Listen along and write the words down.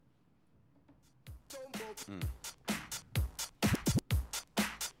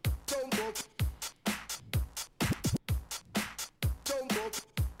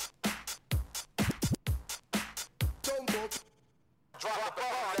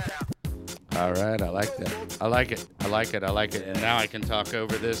All right, I like that. I like it. I like it. I like it. And now I can talk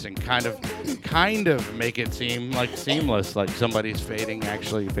over this and kind of make it seem like seamless, like somebody's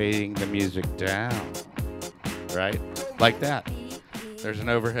actually fading the music down, right? Like that. There's an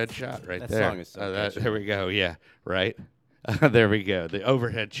overhead shot right That there. song is so catchy. There we go. Yeah, right. There we go. The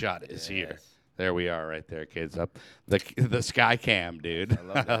overhead shot is here. Yes. There we are, right there, kids. Up the sky cam, dude. I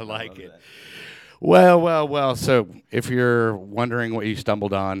love that. I like love it. that. Well. So if you're wondering what you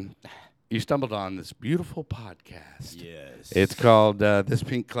stumbled on this beautiful podcast. Yes. It's called This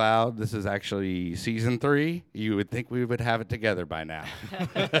Pink Cloud. This is actually season 3. You would think we would have it together by now.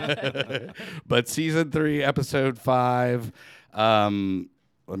 But season 3, episode 5. I'm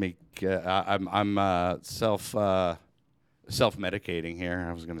self-medicating here.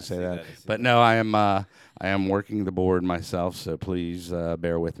 I was going to say that. But no, I am working the board myself, so please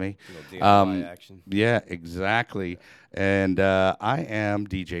bear with me. A little DIY action. Yeah, exactly. And I am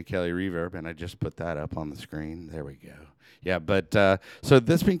DJ Kelly Reverb, and I just put that up on the screen. There we go. Yeah, but so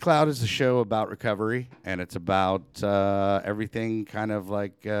This Pink Cloud is a show about recovery, and it's about everything kind of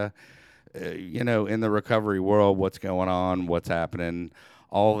like, in the recovery world, what's going on, what's happening,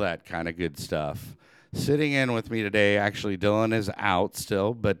 all that kind of good stuff. Sitting in with me today, actually, Dylan is out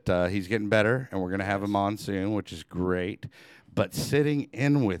still, but he's getting better, and we're going to have him on soon, which is great. But sitting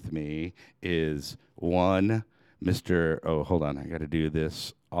in with me is one Mr. Oh, hold on. I got to do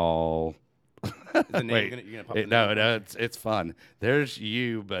this all. Is the name Wait. you're gonna pop the No, name? it's fun. There's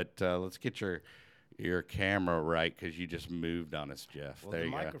you, but let's get your camera right because you just moved on us, Jeff. Well, there the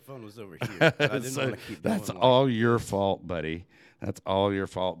you go. microphone was over here. But I didn't So want to keep that's going all your fault, buddy. That's all your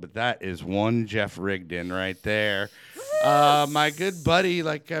fault. But that is one Jeff Rigdon right there. My good buddy,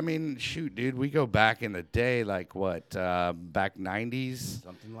 shoot, dude, we go back in the day, like what, back 90s?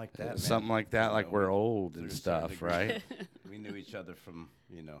 Something like that, man. Something like that, You like know, we're old through and a certain stuff, degree. right? We knew each other from,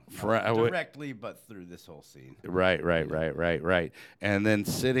 Fr- not directly, but through this whole scene. Right. And then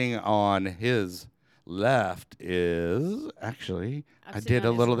sitting on his left is, actually, I'm I sitting did a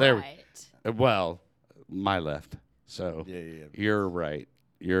on his little there. right. Well, my left. So Yeah. you're right.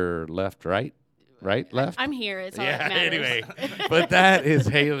 You're left, right? Right, left? I'm here. It's all Yeah, that matters. anyway. But that is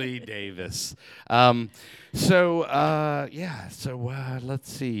Haley Davis. So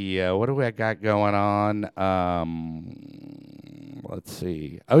let's see. What do we got going on? Let's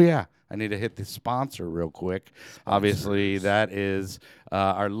see. Oh, yeah. I need to hit the sponsor real quick. Obviously, that is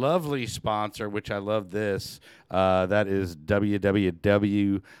our lovely sponsor, which I love this. That is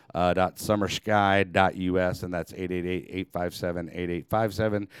www.summersky.us, and that's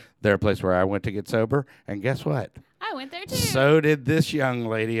 888-857-8857. They're a place where I went to get sober. And guess what? I went there too. So did this young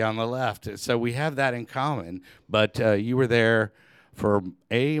lady on the left. So we have that in common. But you were there for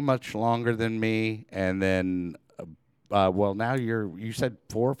much longer than me, and then now you said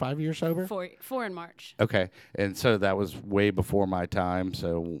 4 or 5 years sober? Four in March. Okay. And so that was way before my time,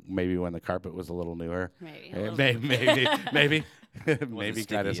 so maybe when the carpet was a little newer. Maybe. Maybe. Maybe kind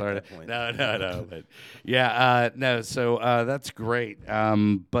of sticky sort at of. that point. No. But yeah, no. So that's great.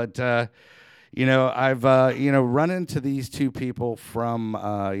 I've run into these two people from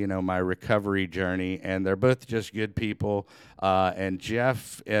my recovery journey, and they're both just good people. And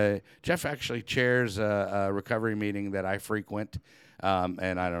Jeff actually chairs a recovery meeting that I frequent.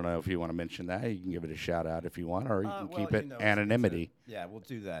 And I don't know if you want to mention that. You can give it a shout out if you want, or you can keep it anonymity. Yeah, we'll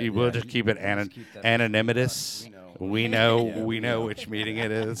do that. You will just keep it anonymous. We know which meeting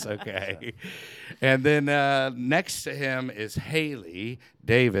it is. Okay. And then next to him is Haley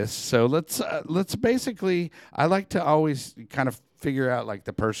Davis. So let's basically, I like to always kind of figure out like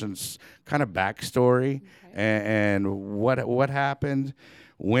the person's kind of backstory and what happened,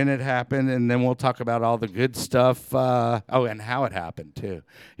 when it happened, and then we'll talk about all the good stuff. And how it happened too.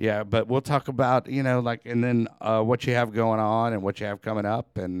 Yeah, but we'll talk about and then what you have going on and what you have coming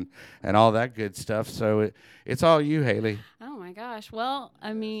up and all that good stuff. So it's all you, Haley. Oh my gosh. Well,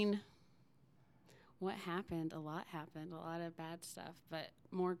 I mean, what happened? A lot happened. A lot of bad stuff, but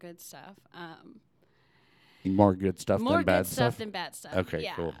more good stuff. More good stuff More than bad good stuff than bad stuff. Okay,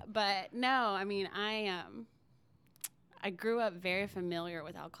 yeah, cool. But no, I mean, I grew up very familiar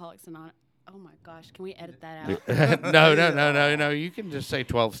with Alcoholics Anonymous. Oh my gosh, can we edit that out? No. You can just say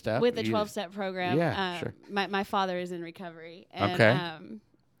 12-step. With the 12-step program. Yeah, sure. My father is in recovery. And, Okay.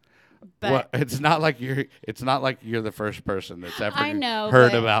 But well, it's not like you're the first person that's ever I know,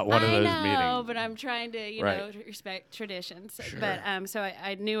 heard but about one of I those know, meetings. but I'm trying to, you Right. know, respect traditions. Sure. But so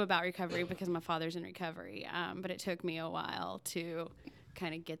I knew about recovery because my father's in recovery. But it took me a while to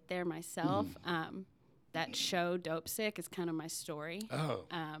kind of get there myself. That show, Dope Sick, is kind of my story. Oh.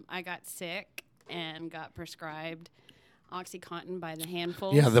 I got sick and got prescribed OxyContin by the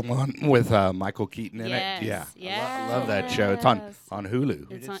handfuls. Yeah, the one with Michael Keaton in Yes, it. Yeah, yes. love that show. It's on Hulu.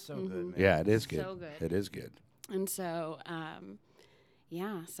 Dude, It's on- it's so good, man. Yeah, it is good. So good. It is good. And so,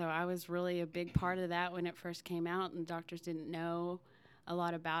 so I was really a big part of that when it first came out, and doctors didn't know a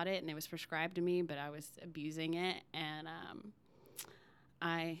lot about it, and it was prescribed to me, but I was abusing it. And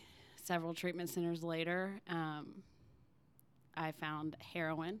several treatment centers later, I found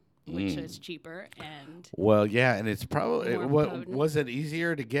heroin, which is cheaper and Well, yeah, and it's probably More potent. was it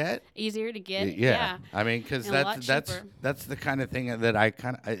easier to get? easier to get. Yeah. I mean, because And a lot that's cheaper. that's the kind of thing that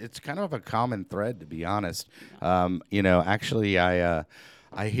it's kind of a common thread, to be honest. Actually,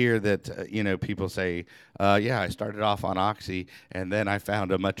 I hear that people say, I started off on Oxy and then I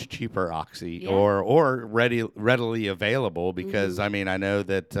found a much cheaper Oxy Yeah. or readily available because I mean I know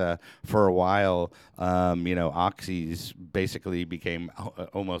that for a while Oxys basically became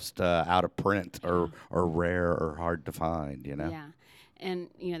almost out of print or rare or hard to find. Yeah. And,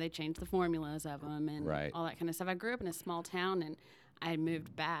 they changed the formulas of them and Right. all that kind of stuff. I grew up in a small town and I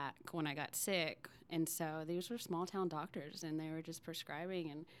moved back when I got sick. And so these were small town doctors and they were just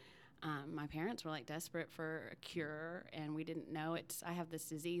prescribing. And my parents were like desperate for a cure. And we didn't know I have this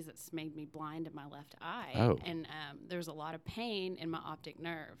disease that's made me blind in my left eye. Oh. And there's a lot of pain in my optic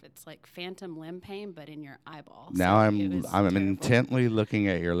nerve. It's like phantom limb pain, but in your eyeball. Now So I'm it was I'm terrible. intently looking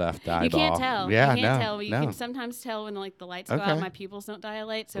at your left eyeball. You can't tell. Yeah, you can't no, tell. You no. can sometimes tell when the lights go Okay. out. My pupils don't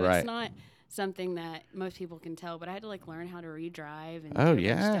dilate, so Right. it's not something that most people can tell. But I had to learn how to redrive and Oh, do a bunch of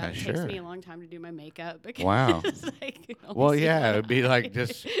yeah, stuff. It sure. takes me a long time to do my makeup because Wow. you only Well, see yeah, one it'd be like eye.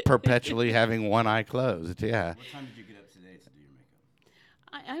 just perpetually having one eye closed. Yeah. What time did you get up today to do your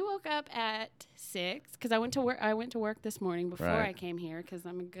makeup? I woke up at 6 because I went to work. I went to work this morning before Right. I came here because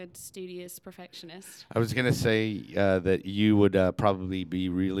I'm a good studious perfectionist. I was gonna say that you would probably be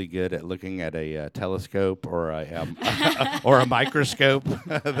really good at looking at a telescope or a or a microscope.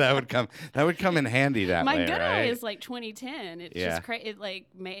 that would come in handy that My way, good right? eye is like 20/10. It's Yeah. just crazy. It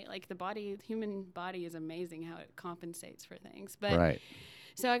the human body is amazing how it compensates for things. But Right.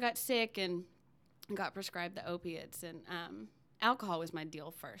 so I got sick and got prescribed the opiates, and alcohol was my deal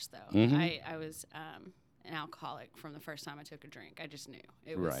first, though. Mhm. I was an alcoholic from the first time I took a drink. I just knew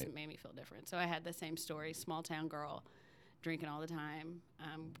it Right. made me feel different. So I had the same story: small town girl, drinking all the time.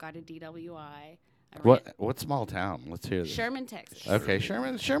 Got a DWI. What small town? Let's hear this. Sherman, Texas. Okay,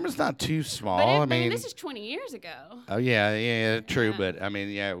 Sherman's not too small. But I mean, this is 20 years ago. oh yeah, true. Yeah. But I mean,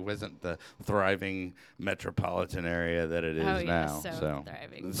 it wasn't the thriving metropolitan area that it is Oh, yeah, now. so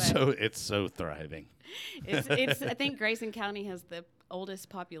thriving, but- So it's so thriving. It's I think Grayson County has the oldest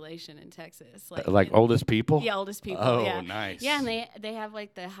population in Texas. Like oldest people. Yeah, oldest people. Oh, yeah. nice. Yeah, and they have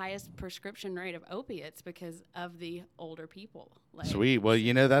the highest prescription rate of opiates because of the older people. Sweet. Well,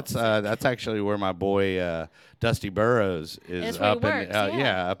 that's actually where my boy Dusty Burrows is That's where he up in works,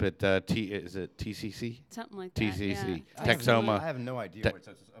 yeah. up at is it TCC? Something like that. TCC. Yeah. Texoma. I have no idea Te- where it's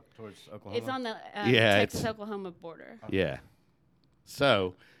up towards Oklahoma. It's on the Yeah, Texas-Oklahoma border. Yeah.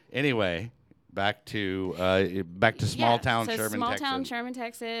 So anyway, back to small town so Sherman, small Texas. town Sherman,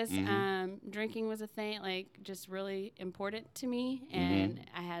 Texas. Mhm. Drinking was a thing, just really important to me, Mm-hmm. and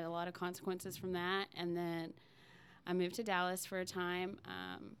I had a lot of consequences from that. And then I moved to Dallas for a time.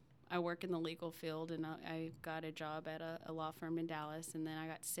 I work in the legal field, and I got a job at a law firm in Dallas. And then I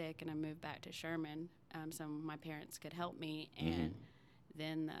got sick, and I moved back to Sherman, so my parents could help me. And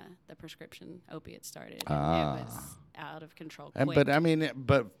then the prescription opiates started. And it was out of control. And, quick. but I mean,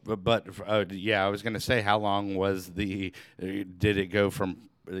 I was gonna say, how long was did it go from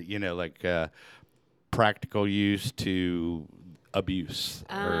practical use to abuse?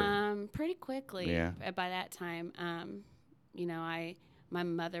 Pretty quickly. Yeah. By that time, my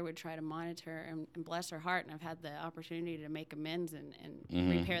mother would try to monitor, and bless her heart, and I've had the opportunity to make amends and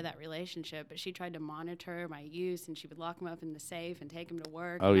repair that relationship. But she tried to monitor my use, and she would lock them up in the safe and take them to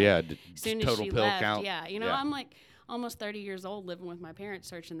work. Oh and yeah, as soon as total she pill left, count. yeah, I'm like almost 30 years old, living with my parents,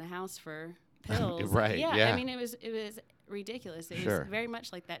 searching the house for pills. Right, Yeah. yeah. I mean, it was ridiculous. It Sure. was very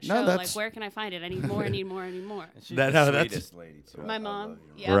much like that No, show. that's- Where can I find it? I need more. I need more. I need more. And she's That- the no, that's- sweetest lady too. My I mom, love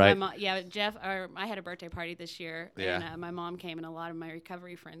your yeah, Right. my mom, yeah, Jeff. I had a birthday party this year, Yeah. and my mom came, and a lot of my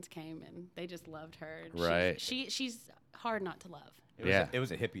recovery friends came, and they just loved her. And Right. She's hard not to love. It was Yeah. it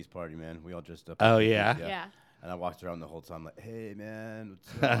was a hippies party, man. We all dressed up. Oh, as hippies, yeah? Yeah. And I walked around the whole time like, hey, man,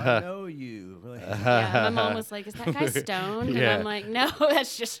 what's up? I know you. Really? Yeah, my mom was like, "Is that guy stoned?" And Yeah. I'm like, "No,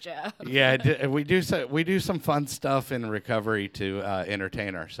 that's just Joe." Yeah, we do some fun stuff in recovery to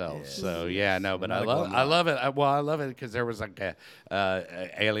entertain ourselves. Yes, So yeah, no, but Not a glam I love it. I love it because there was like a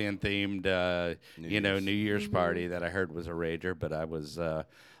alien themed New Year's party that I heard was a rager, but I was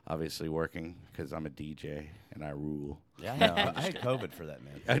obviously working because I'm a DJ and I rule. Yeah, no, I had COVID for that,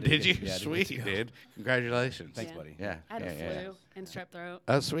 man. Oh, did you? Yeah, I didn't Sweet, get to go. dude. Congratulations. Thanks, Yeah. buddy. Yeah. I had yeah, a yeah. flu and strep throat.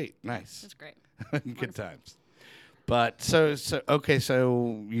 Oh, sweet. Nice. That's great. Good times. But so okay,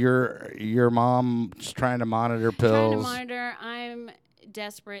 so your mom's trying to monitor pills. Trying to monitor. I'm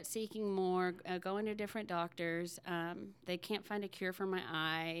desperate, seeking more, going to different doctors. They can't find a cure for my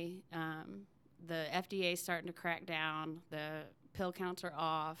eye. The FDA is starting to crack down. The pill counts are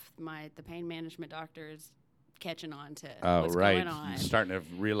off. The pain management doctor is catching on to what's going on. Starting to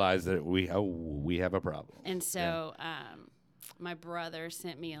realize that we have a problem. And so my brother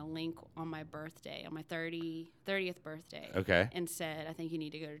sent me a link on my birthday, on my 30th birthday. Okay. And said, I think you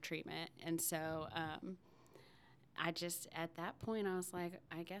need to go to treatment. And so I just, at that point, I was like,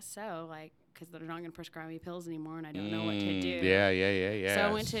 I guess so. Like, because they're not going to prescribe me pills anymore and I don't know what to do. Yeah. So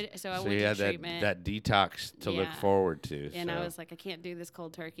I went to you had treatment. that detox to look Yeah. forward to. And so. I was like, I can't do this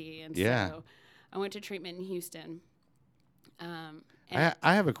cold turkey. And Yeah. so I went to treatment in Houston. I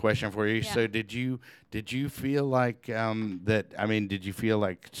have a question for you. Yeah. So did you feel like that? I mean, did you feel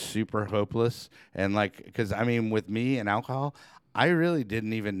like super hopeless and like because I mean, with me and alcohol, I really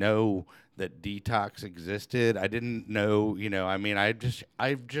didn't even know that detox existed. I didn't know, I mean,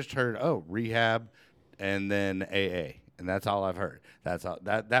 I've just heard rehab, and then AA, and that's all I've heard. That's all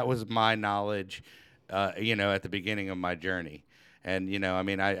that was my knowledge, at the beginning of my journey. And I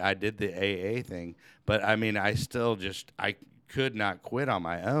mean, I did the AA thing, but I mean, I still I could not quit on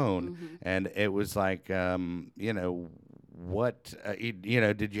my own, and it was like, what,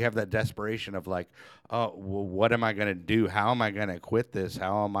 did you have that desperation of like, oh, well, what am I going to do? How am I going to quit this?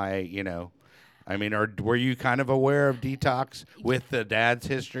 How am I, I mean, or were you kind of aware of detox with the dad's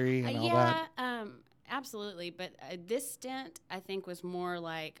history and all that? Absolutely. But this stint, I think, was more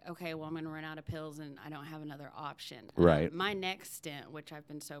like, okay, well, I'm going to run out of pills and I don't have another option. Right. My next stint, which I've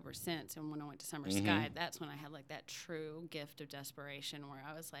been sober since, and when I went to Summer Sky, that's when I had like that true gift of desperation where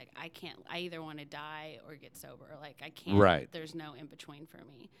I was like, I either want to die or get sober. Like, I can't. Right. There's no in between for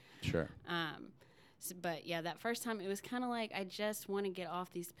me. Sure. But yeah, that first time it was kind of like I just want to get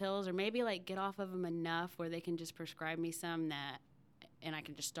off these pills, or maybe like get off of them enough where they can just prescribe me some and I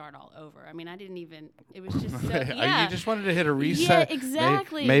can just start all over. I mean, I didn't even. It was just so, yeah. You just wanted to hit a reset. Yeah,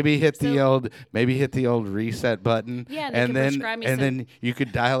 exactly. Maybe hit the old reset button. Yeah, and then you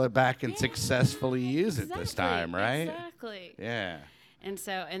could dial it back and successly use it this time, right? Exactly. Yeah. And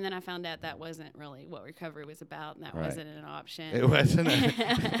then I found out that wasn't really what recovery was about, and that wasn't an option. It wasn't.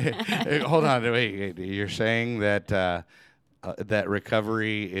 Hold on, wait. You're saying that that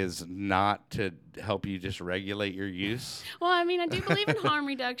recovery is not to help you just regulate your use? Well, I mean, I do believe in harm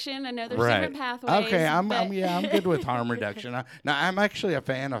reduction. I know there's different pathways. Okay, I'm good with harm reduction. Now, I'm actually a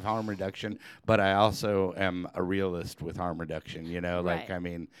fan of harm reduction, but I also am a realist with harm reduction. Right. I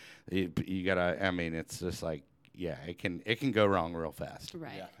mean, you gotta. I mean, it's just like. Yeah, it can go wrong real fast.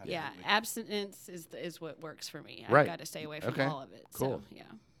 Right. Yeah. Abstinence is what works for me. Right. I've got to stay away from all of it. Cool. So,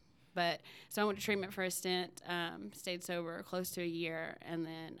 yeah. So I went to treatment for a stint, stayed sober close to a year, and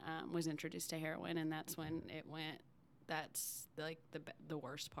then was introduced to heroin, and that's when it went. That's like the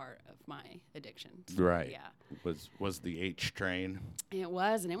worst part of my addiction. So, right. Yeah. Was the H train? It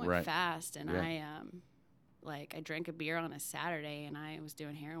was, and it went Right. fast, and Yeah. I drank a beer on a Saturday, and I was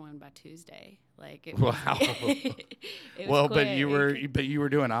doing heroin by Tuesday. Like it Wow. it was Well, quick. but you were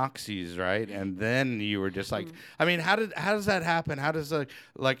doing oxys, right? And then you were just like, I mean, how does that happen? How does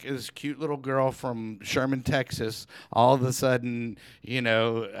this cute little girl from Sherman, Texas, all of a sudden, It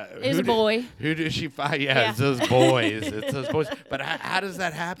was a boy. Who does she find? Yeah, it's those boys. It's those boys. But how does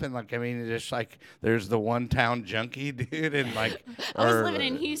that happen? Like, I mean, it's just like there's the one town junkie dude, and like I was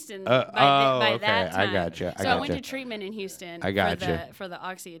living in Houston by okay. that time. I gotcha. So I went to treatment in Houston for the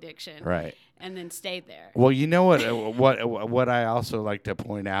oxy addiction. Right. And then stayed there. Well, you know what I also like to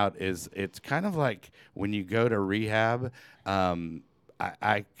point out is it's kind of like when you go to rehab,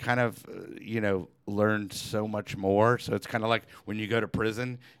 I kind of, learned so much more. So it's kind of like when you go to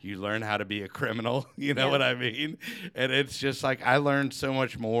prison, you learn how to be a criminal. You know what I mean? And it's just like I learned so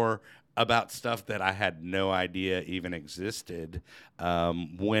much more about stuff that I had no idea even existed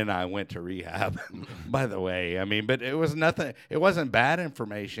when I went to rehab. By the way, I mean, but it was nothing. It wasn't bad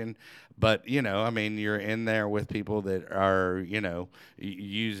information, but I mean, you're in there with people that are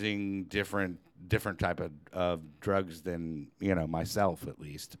using different type of drugs than myself at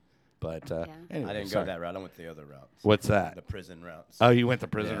least. But anyway, I didn't sorry. go that route. I went the other route. What's that? The prison route. Oh, you went the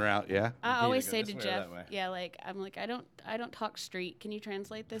prison Yeah. route, yeah? I always say this to way or Jeff, that way? yeah, like I don't talk street. Can you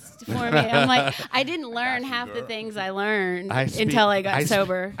translate this for me? I'm like, I didn't learn you, half the girl. things I learned I until I got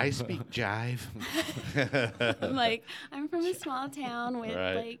sober. I speak jive. I'm like, I'm from a small town with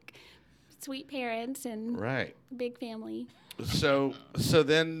Right. like sweet parents and Right. big family. So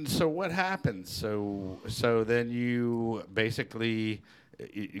what happens? So then you basically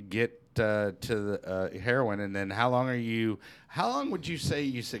get to the heroin, and then how long would you say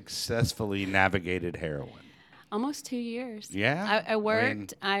you successfully navigated heroin? Almost 2 years. Yeah? I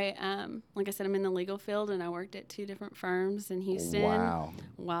worked. Like I said, I'm in the legal field, and I worked at 2 different firms in Houston. Wow.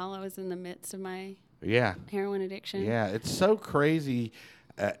 While I was in the midst of my Yeah. heroin addiction. Yeah, it's so crazy,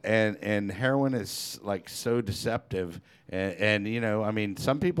 and heroin is like so deceptive, and I mean,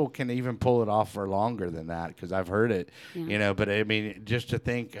 some people can even pull it off for longer than that because I've heard it, Yeah. But I mean, just to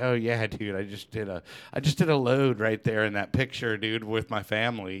think, oh yeah, dude, I just did a load right there in that picture, dude, with my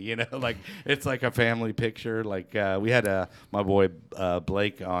family, like it's like a family picture. Like we had my boy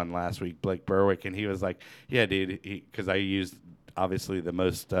Blake on last week, Blake Berwick, and he was like, yeah, dude, because I used obviously the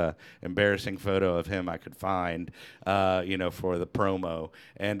most embarrassing photo of him I could find, for the promo.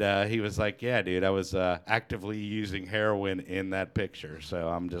 And he was like, yeah, dude, I was actively using heroin in that picture. So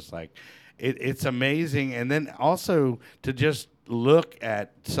I'm just like, it's amazing. And then also to just look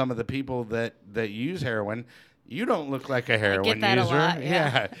at some of the people that use heroin, you don't look like a heroin that a user. lot,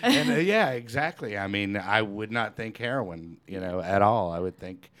 yeah. And yeah, exactly. I mean, I would not think heroin, at all. I would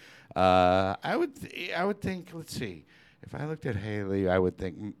think, I would think, let's see. If I looked at Haley, I would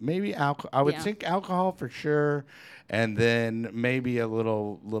think maybe alcohol. I would think alcohol for sure, and then maybe a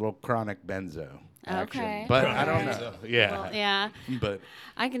little chronic benzo action. Okay. But Okay. I don't know. Yeah. Well, yeah. But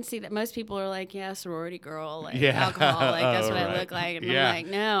I can see that most people are like, yeah, sorority girl, like Yeah. alcohol, like that's what I Right. look like. And Yeah. I'm like,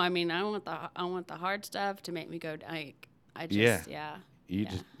 no, I mean, I want the hard stuff to make me go. Like, I just, yeah. you Yeah.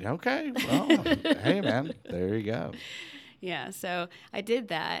 just okay. Well, hey man, there you go. Yeah, so I did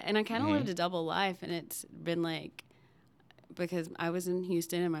that, and I kind of Mm-hmm. lived a double life, and it's been like, because I was in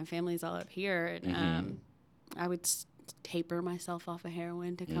Houston and my family's all up here, and Mm-hmm. I would taper myself off of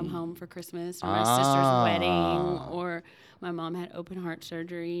heroin to come home for Christmas or my Ah. sister's wedding, or my mom had open heart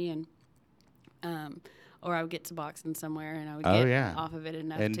surgery, and or I would get Suboxone somewhere, and I would Oh, get yeah. off of it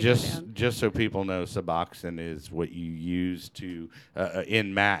enough And to go down. just so people know, Suboxone is what you use to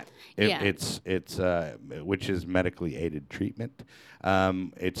in MAT. Yeah. It's which is medically aided treatment.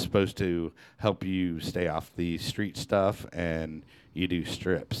 It's supposed to help you stay off the street stuff, and you do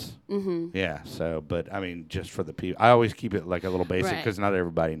strips. Mm-hmm. Yeah. So, but I mean, just for the people, I always keep it like a little basic Right. because not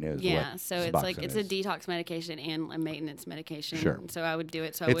everybody knows. Yeah, what so it's like Suboxone it's is. a detox medication and a maintenance medication. Sure. And so I would do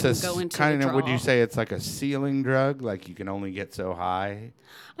it so I It's wouldn't go into kind of. withdrawal. Would you say it's like a ceiling drug? Like you can only get so high.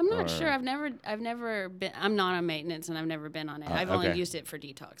 I'm not or- sure. I've never been. I'm not on maintenance, and I've never been on it. I've only okay. used it for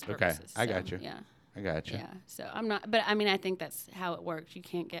detox Okay, purposes. I so, got you. Yeah, I got you. yeah. So I'm not. But I mean, I think that's how it works. You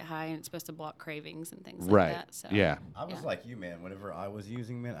can't get high, and it's supposed to block cravings and things Right. like that. So Yeah. I was Yeah. like you, man. Whenever I was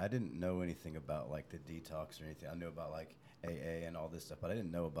using, man, I didn't know anything about like the detox or anything. I knew about like AA and all this stuff, but I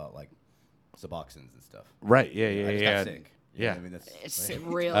didn't know about like Suboxones and stuff. Right. Yeah. I Yeah. just Yeah. got sick. You know Yeah. what I mean, that's it's like,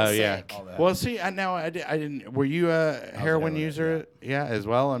 real Oh yeah. sick. All that. Well, see, I didn't. Were you a heroin heroin, user? Yeah, as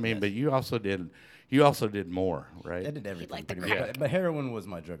well. I mean, Yes. but you also did. You also did more, right? I did everything. like the pretty much. crack. But heroin was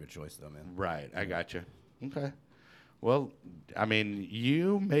my drug of choice, though, man. Right. I got you. Okay. Well, I mean,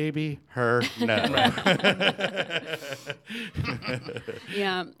 you maybe, her no.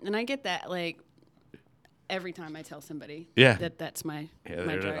 Yeah, and I get that like every time I tell somebody. Yeah. That's my Yeah, my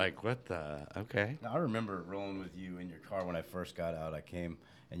they're drug. like, what the? Okay. Now, I remember rolling with you in your car when I first got out. I came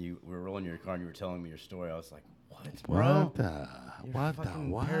and we were rolling in your car and you were telling me your story. I was like, what, bro? What the? You're What the?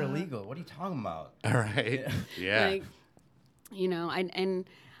 fucking What? paralegal. What are you talking about? All right. Yeah. Like, you know,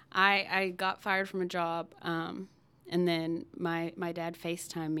 I got fired from a job, and then my dad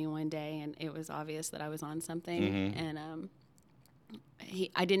FaceTimed me one day, and it was obvious that I was on something, Mm-hmm. and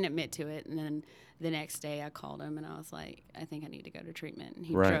I didn't admit to it, and then the next day I called him, and I was like, I think I need to go to treatment, and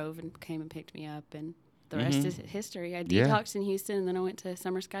he Right. drove and came and picked me up, and the rest is history. I Yeah. detoxed in Houston, and then I went to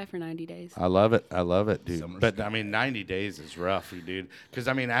Summer Sky for 90 days. I love it. I love it, dude. Summer But sky. I mean, 90 days is rough, dude. Because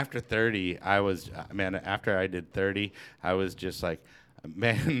I mean, after 30, after I did 30, I was just like,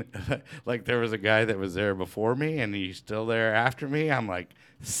 man, like there was a guy that was there before me and he's still there after me. I'm like,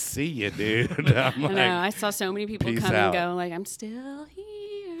 see you, dude. I'm I like, know. I saw so many people peace come out. and go. Like, I'm still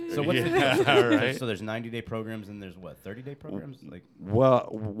here. So what's Yeah, right. So there's 90-day programs and there's what 30-day programs? Like Well,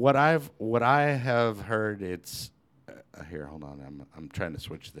 what I have heard, it's here. Hold on, I'm trying to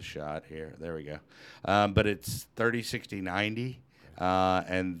switch the shot here. There we go. But it's 30, 60, 90.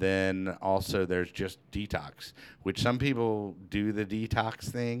 And then also there's just detox, which some people do the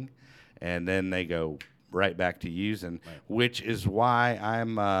detox thing, and then they go right back to using, which is why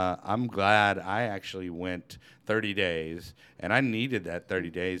I'm glad I actually went 30 days, and I needed that 30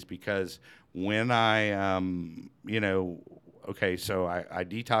 days because when I okay, so I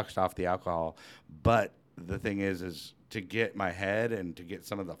detoxed off the alcohol, but the thing is to get my head and to get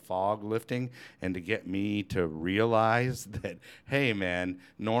some of the fog lifting and to get me to realize that, hey, man,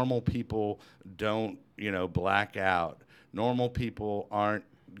 normal people don't, black out. Normal people aren't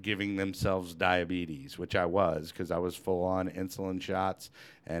giving themselves diabetes, which I was because I was full on insulin shots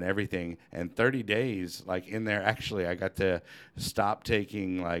and everything. And 30 days, like in there, actually, I got to stop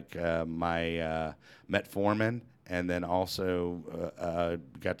taking like my metformin. And then also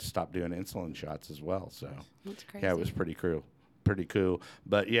got to stop doing insulin shots as well. So That's crazy. yeah, it was pretty cool.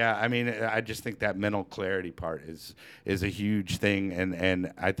 But yeah, I mean, I just think that mental clarity part is a huge thing.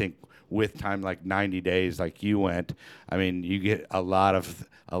 And I think with time like 90 days, like you went, I mean, you get a lot of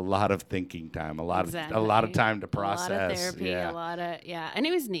thinking time, a lot of time to process. A lot of therapy, yeah. and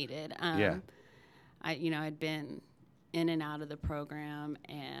it was needed. Yeah. I'd been in and out of the program,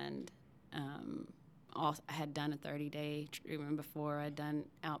 and I had done a 30-day treatment before. I'd done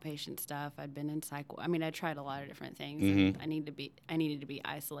outpatient stuff. I'd been in cycle. I mean, I tried a lot of different things. And I needed to be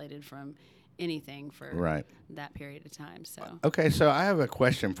isolated from anything for that period of time. So okay, so I have a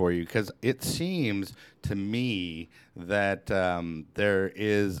question for you because it seems to me that there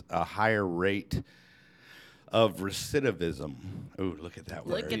is a higher rate of recidivism. Ooh, look at that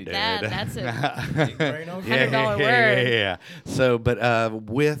word. look at dude. that. That's a $100 word. Yeah. So, but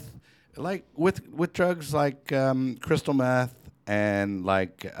with drugs like crystal meth and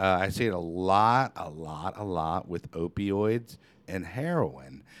like I see it a lot with opioids and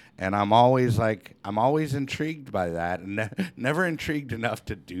heroin, and I'm always intrigued by that, and never intrigued enough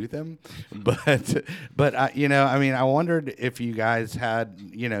to do them, but I wondered if you guys had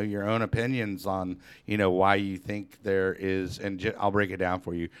your own opinions on why you think there is, and I'll break it down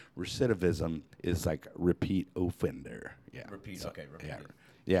for you. Recidivism is like repeat offender. Yeah. repeat. Okay, repeat.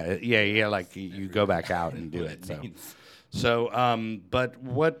 Yeah. Yeah. Like you go back out and do it. So, but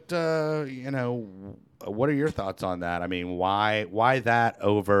what what are your thoughts on that? I mean, why that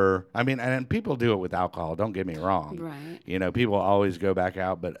over? I mean, and people do it with alcohol. Don't get me wrong. Right. People always go back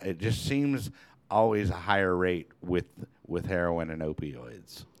out, but it just seems always a higher rate with heroin and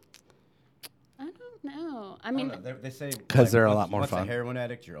opioids. I don't know. I mean, they say 'Cause they're a lot more once fun. a heroin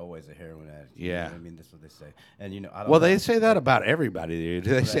addict, you're always a heroin addict. You Yeah. know what I mean, that's what they say. And I don't Well, know. they say that about everybody, dude.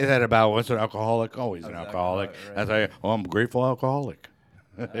 They say that about once an alcoholic, always an Exactly, alcoholic. right. That's like, I'm a grateful alcoholic.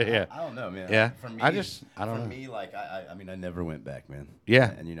 Yeah. I don't know, man. Yeah. For me, I don't know. For me, like I mean, I never went back, man. Yeah.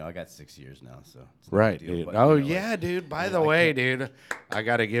 And I got 6 years now, so it's no Right, big deal, dude. but, Oh, like, yeah, dude. By I the can't- way, dude, I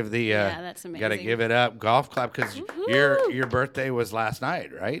got to give the that's got to amazing. give it up. Golf clap because your birthday was last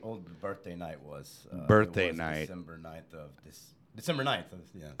night, right? Old birthday night was Birthday it was night. December 9th of this. December 9th of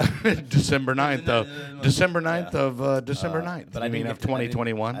yeah. December 9th of December 9th Yeah. of December 9th. But I I mean didn't of get to- I didn't-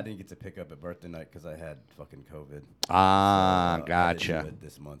 2021. I didn't get to pick up at birthday night because I had fucking COVID. Ah, I didn't gotcha. do it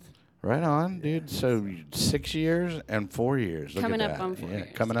this month. Right on, dude. So 6 years and 4 years. Look Coming at up that. on 4 years,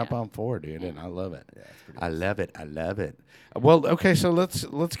 Coming up yeah. on 4, dude, and I love it. Yeah, it's pretty I love it. I love it. Well, okay, so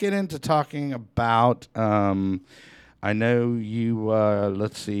let's get into talking about. I know you.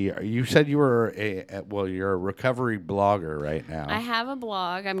 Let's see. You said you were you're a recovery blogger right now. I have a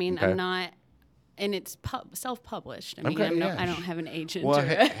blog. I mean, Okay. I'm not, and it's self-published. I mean, Okay, yeah. I don't have an agent Well, or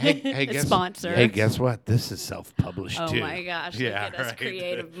hey, a guess, sponsor. Hey, guess what? This is self-published Oh too. my gosh! Yeah, look at us, right.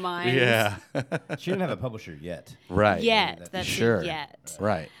 creative minds. Yeah. She didn't have a publisher yet. Right. Yet, that's Sure. a yet.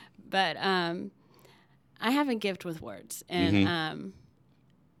 Right. But I have a gift with words, and Mm-hmm.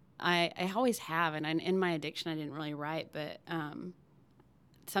 I always have, and in my addiction, I didn't really write, but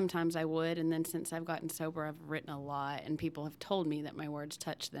sometimes I would, and then since I've gotten sober, I've written a lot, and people have told me that my words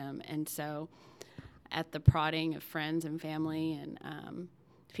touch them, and so at the prodding of friends and family and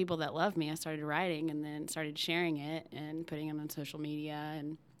people that love me, I started writing, and then started sharing it and putting it on social media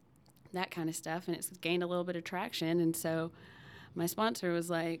and that kind of stuff, and it's gained a little bit of traction, and so my sponsor was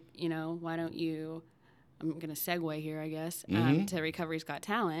like, why don't you, I'm going to segue here, I guess, to Recovery's Got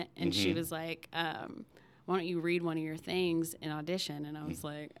Talent. And she was like, why don't you read one of your things in audition? And I was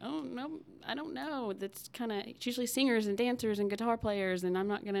like, oh, no, I don't know. That's kind of, it's usually singers and dancers and guitar players, and I'm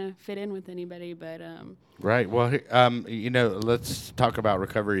not going to fit in with anybody. But Right. Well, let's talk about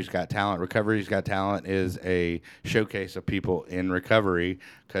Recovery's Got Talent. Recovery's Got Talent is a showcase of people in recovery.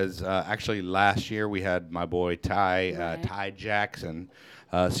 Because actually, last year we had my boy Ty Jackson,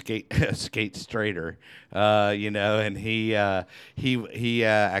 skate straighter, and he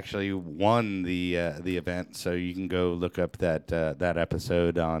actually won the event. So you can go look up that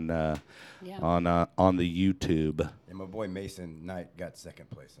episode on the YouTube. And my boy Mason Knight got second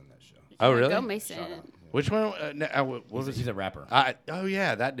place on that show. Oh, really? Go Mason. Which one? What was He's a rapper. Oh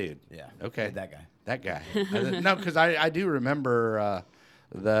yeah, that dude. Yeah. Okay. That guy. That guy. No, because I do remember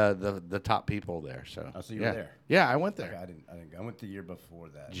the top people there. So. Oh, so you were there? Yeah, I went there. Okay, I didn't. I went the year before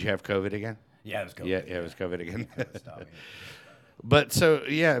that. Did you have COVID again? Yeah, it was COVID. Yeah, it was COVID again. Stop me. But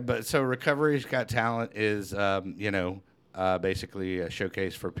so Recovery's Got Talent is basically a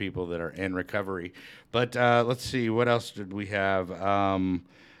showcase for people that are in recovery. But let's see, what else did we have?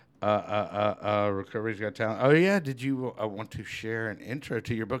 Recovery's Got Talent. Oh yeah, did you want to share an intro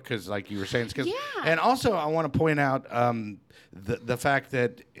to your book? Because like you were saying, Yeah. and also I want to point out the fact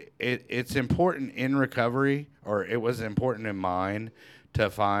that it's important in recovery, or it was important in mine, to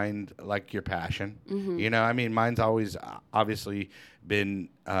find like your passion. Mm-hmm. I mean, mine's always obviously been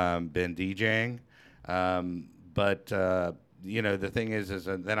DJing, but the thing is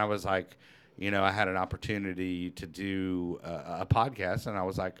then I was like, I had an opportunity to do a podcast, and I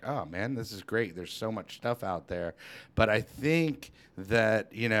was like, oh man, this is great. There's so much stuff out there. But I think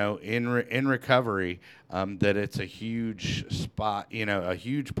that, in recovery, that it's a huge spot, a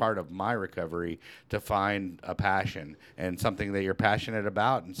huge part of my recovery to find a passion and something that you're passionate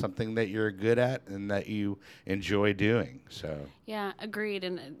about and something that you're good at and that you enjoy doing. So Yeah, agreed.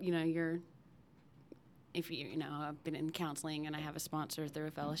 And, I've been in counseling and I have a sponsor through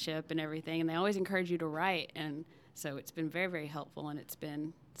a fellowship and everything, and they always encourage you to write. And so it's been very, very helpful, and it's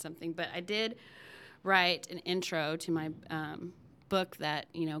been something. But I did write an intro to my book that,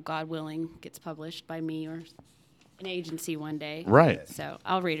 God willing, gets published by me or an agency one day. Right. So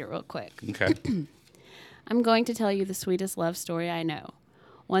I'll read it real quick. Okay. I'm going to tell you the sweetest love story I know,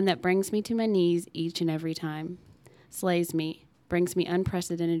 one that brings me to my knees each and every time, slays me, brings me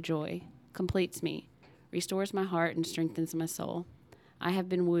unprecedented joy, completes me, restores my heart and strengthens my soul. I have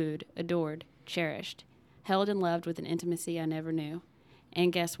been wooed, adored, cherished, held and loved with an intimacy I never knew.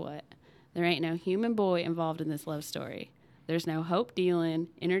 And guess what? There ain't no human boy involved in this love story. There's no hope dealing,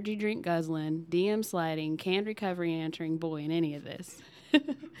 energy drink guzzling, DM sliding, canned recovery answering boy in any of this.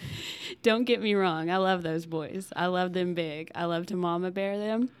 Don't get me wrong, I love those boys. I love them big. I love to mama bear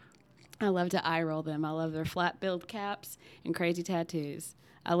them. I love to eye roll them. I love their flat billed caps and crazy tattoos.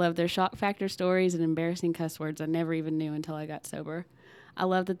 I love their shock factor stories and embarrassing cuss words I never even knew until I got sober. I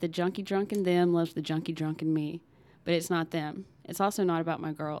love that the junkie drunk in them loves the junkie drunk in me. But it's not them. It's also not about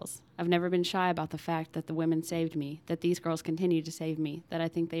my girls. I've never been shy about the fact that the women saved me, that these girls continue to save me, that I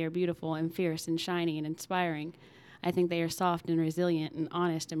think they are beautiful and fierce and shiny and inspiring. I think they are soft and resilient and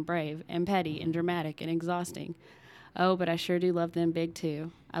honest and brave and petty and dramatic and exhausting. Oh, but I sure do love them big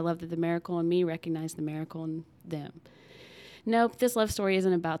too. I love that the miracle in me recognized the miracle in them. Nope, this love story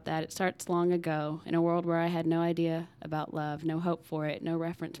isn't about that. It starts long ago, in a world where I had no idea about love, no hope for it, no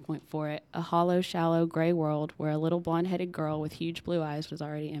reference point for it. A hollow, shallow, gray world where a little blonde-headed girl with huge blue eyes was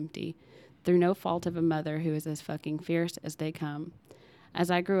already empty, through no fault of a mother who is as fucking fierce as they come. As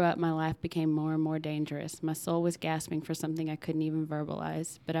I grew up, my life became more and more dangerous. My soul was gasping for something I couldn't even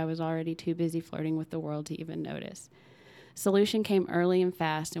verbalize, but I was already too busy flirting with the world to even notice. Solution came early and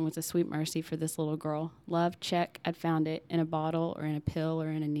fast and was a sweet mercy for this little girl. Love, check, I'd found it in a bottle or in a pill or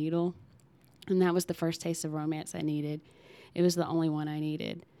in a needle. And that was the first taste of romance I needed. It was the only one I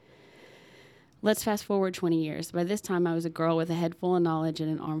needed. Let's fast forward 20 years. By this time, I was a girl with a head full of knowledge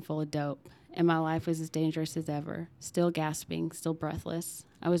and an arm full of dope. And my life was as dangerous as ever. Still gasping, still breathless.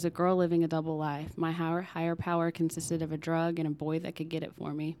 I was a girl living a double life. My higher power consisted of a drug and a boy that could get it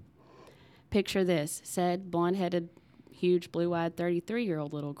for me. Picture this, said blonde-headed, huge, blue-eyed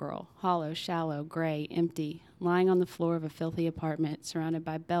 33-year-old little girl, hollow, shallow, gray, empty, lying on the floor of a filthy apartment surrounded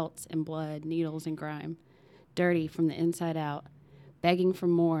by belts and blood, needles and grime, dirty from the inside out, begging for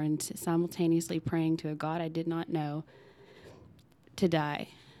more and simultaneously praying to a God I did not know to die.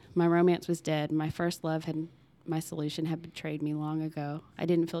 My romance was dead. My first love my solution had betrayed me long ago. I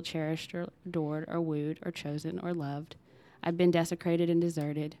didn't feel cherished or adored or wooed or chosen or loved. I'd been desecrated and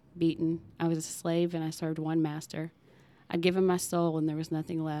deserted, beaten. I was a slave and I served one master. I'd given my soul and there was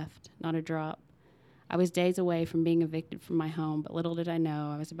nothing left, not a drop. I was days away from being evicted from my home, but little did I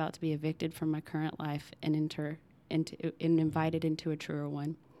know I was about to be evicted from my current life and invited into a truer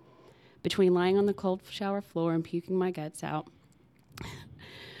one. Between lying on the cold shower floor and puking my guts out,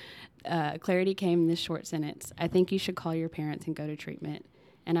 clarity came in this short sentence. I think you should call your parents and go to treatment.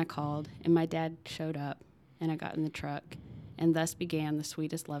 And I called, and my dad showed up, and I got in the truck, and thus began the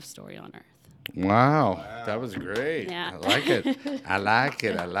sweetest love story on earth. Wow. That was great. Yeah. I like it. I like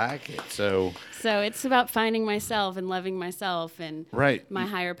it. I like it. So it's about finding myself and loving myself and right. my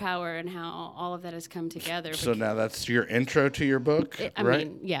higher power and how all of that has come together. So now that's your intro to your book, I right?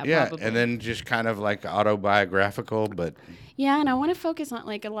 mean, yeah, probably. And then just kind of like autobiographical, but yeah, and I want to focus on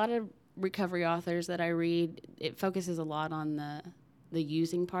like a lot of recovery authors that I read. It focuses a lot on the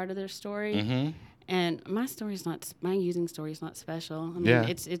using part of their story. mm-hmm. And my using story is not special. I mean, Yeah.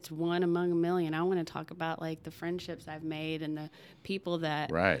 it's one among a million. I want to talk about like the friendships I've made and the people that,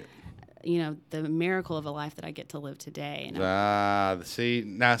 Right. The miracle of a life that I get to live today. And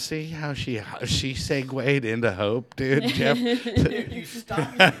See how she segued into hope, dude, Jeff. Dude, you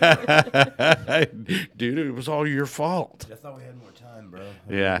stopped me. Dude, it was all your fault. I thought we had more time, bro.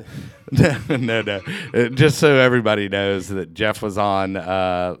 Yeah. No. Just so everybody knows that Jeff was on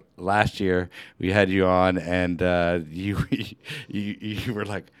last year. We had you on, and you were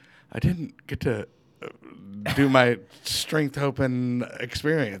like, I didn't get to do my strength hoping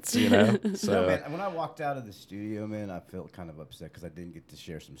experience, So No, man, when I walked out of the studio, man, I felt kind of upset because I didn't get to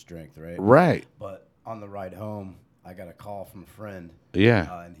share some strength, right? right. But on the ride home, I got a call from a friend.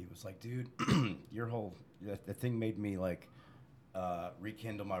 Yeah. And he was like, dude, the thing made me like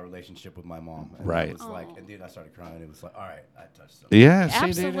rekindle my relationship with my mom. And Right. It was like, and dude, I started crying. It was like, all right, I touched something. Yeah. See, dude,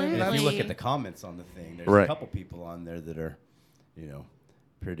 Absolutely. And if you look Really? at the comments on the thing, there's Right. a couple people on there that are,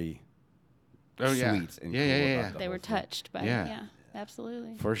 pretty Oh, yeah. sweet and Yeah, cool yeah, about yeah. the they whole were thing. touched by Yeah. it. Yeah,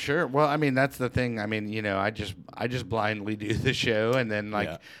 absolutely. For sure. Well, I mean, that's the thing. I mean, I just blindly do the show, and then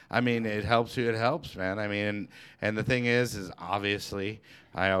Yeah. I mean, it helps who it helps, man. I mean, and the thing is obviously,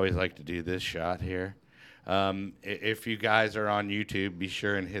 I always like to do this shot here. If you guys are on YouTube, be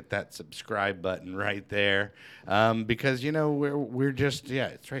sure and hit that subscribe button right there, because we're just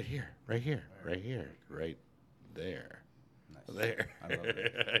it's right here, right there. There. I love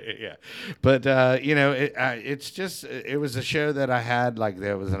it. Yeah. But, it was a show that I had, like,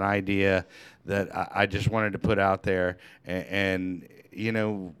 there was an idea that I just wanted to put out there. And,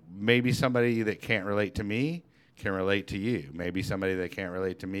 maybe somebody that can't relate to me can relate to you. Maybe somebody that can't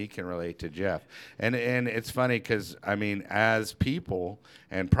relate to me can relate to Jeff. And it's funny because, I mean, as people,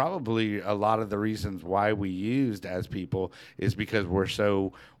 and probably a lot of the reasons why we used as people is because we're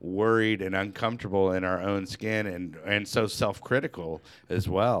so worried and uncomfortable in our own skin and so self-critical as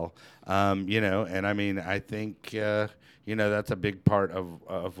well. And I mean, I think, that's a big part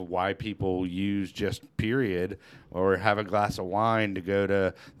of why people use just period or have a glass of wine to go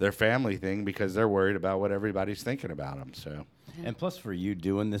to their family thing because they're worried about what everybody's thinking about them. So, And plus, for you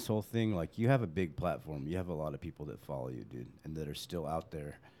doing this whole thing, like you have a big platform. You have a lot of people that follow you, dude, and that are still out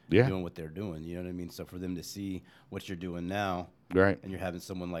there doing what they're doing. You know what I mean? So for them to see what you're doing now, right, and you're having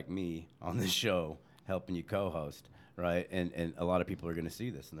someone like me on the show helping you co-host, right? And a lot of people are going to see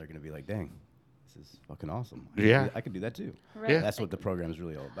this, and they're going to be like, dang. This is fucking awesome. I could do that too. Right. Yeah. That's what the program is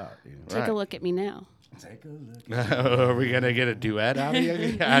really all about. Take a look at me now. Take a look. Are we gonna get a duet out of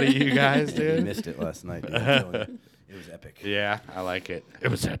you guys, You dude? missed it last night. Dude. I'm telling you. It was epic. Yeah, I like it. It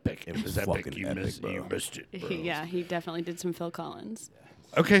was epic. It was epic. fucking You epic, missed, bro. you missed it, bro. Yeah, he definitely did some Phil Collins.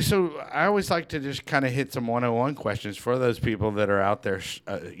 Okay, so I always like to just kind of hit some 101 questions for those people that are out there,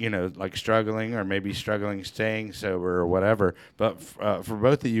 like struggling or maybe struggling staying sober or whatever. But for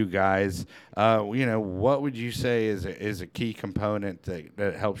both of you guys, what would you say is a key component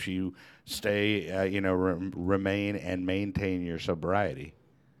that helps you stay, remain and maintain your sobriety?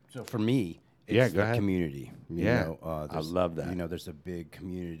 So for me, it's Yeah, go the ahead. community. I there's- love that. There's a big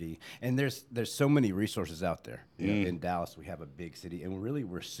community, and there's so many resources out there. In Dallas, we have a big city, and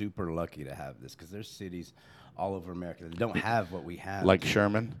we're super lucky to have this because there's cities all over America that don't have what we have. Like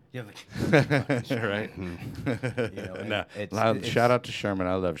Sherman? Yeah, Right? and No. it's- Shout out to Sherman.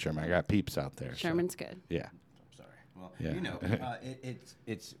 I love Sherman. I got peeps out there. so- Sherman's good. Yeah. Sorry. Well, Yeah.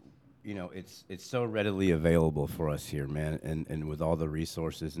 it's so readily available for us here, man, and with all the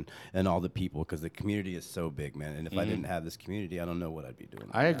resources and all the people, because the community is so big, man. And if I didn't have this community, I don't know what I'd be doing.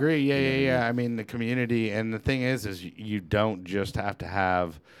 I agree. Yeah. I mean, the community, and the thing is you don't just have to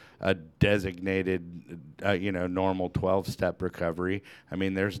have a designated, normal 12-step recovery. I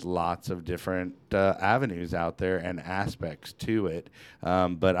mean, there's lots of different avenues out there and aspects to it.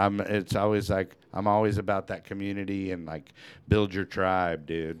 But it's always like I'm always about that community and like build your tribe,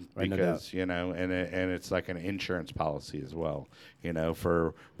 dude. Right, no Because and it's like an insurance policy as well.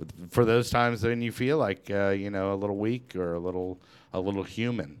 For those times when you feel like a little weak or a little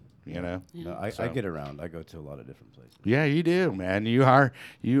human. No, I get around. I go to a lot of different places. Yeah, you do, man. You are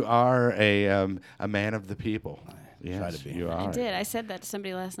a man of the people. Yes, try to be. You are. I did. I said that to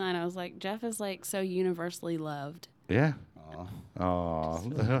somebody last night. I was like, Jeff is like so universally loved. Yeah. Oh,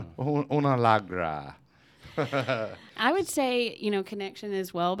 una lagra. I would say, connection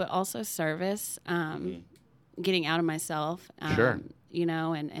as well, but also service, getting out of myself, Sure.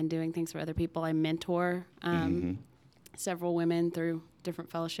 And doing things for other people. I mentor several women through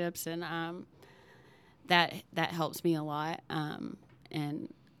different fellowships, and that helps me a lot.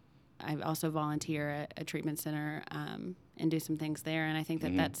 And I also volunteer at a treatment center and do some things there. And I think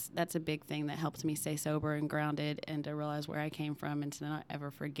that that's a big thing that helps me stay sober and grounded and to realize where I came from and to not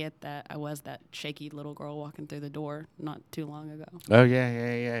ever forget that I was that shaky little girl walking through the door not too long ago. Oh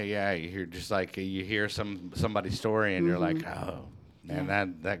yeah. You hear just like you hear somebody's story and you're like, oh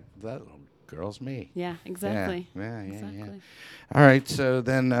man, that little girl's me. Yeah, exactly. Yeah. Exactly. All right, so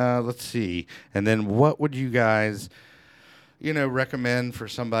then let's see. And then what would you guys, recommend for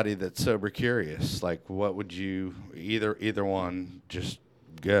somebody that's sober curious? Like, what would you either one just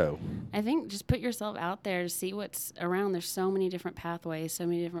go? I think just put yourself out there to see what's around. There's so many different pathways, so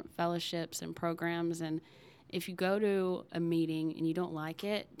many different fellowships and programs. And if you go to a meeting and you don't like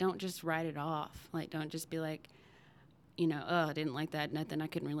it, don't just write it off. Like, don't just be like, I didn't like that. Nothing. I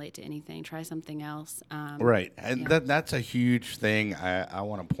couldn't relate to anything. Try something else. Right. And that's a huge thing I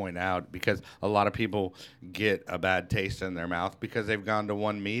want to point out, because a lot of people get a bad taste in their mouth because they've gone to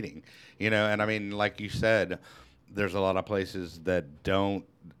one meeting, and I mean, like you said, there's a lot of places that don't,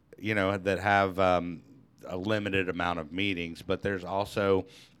 that have a limited amount of meetings, but there's also,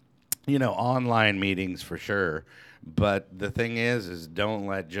 online meetings for sure. But the thing is don't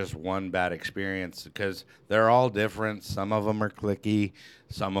let just one bad experience, because they're all different. Some of them are cliquey,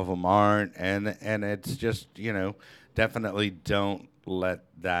 some of them aren't, and it's just definitely don't let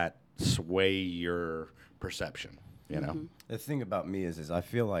that sway your perception. The thing about me is I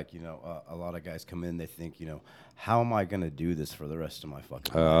feel like a lot of guys come in, they think how am I gonna do this for the rest of my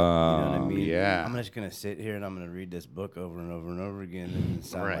fucking life? You know what I mean? Yeah. I'm just gonna sit here and I'm gonna read this book over and over and over again, and it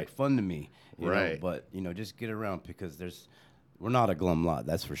sounds Right. like fun to me. You know? Right. But just get around, because we're not a glum lot,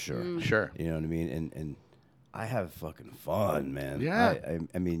 that's for sure. Sure. You know what I mean? And I have fucking fun, man. Yeah.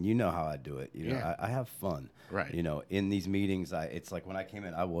 I mean, you know how I do it. Yeah. I have fun. Right. In these meetings, it's like when I came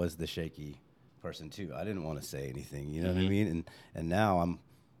in, I was the shaky person too. I didn't want to say anything. You know what I mean? And now I'm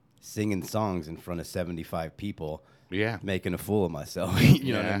singing songs in front of 75 people. Yeah. Making a fool of myself.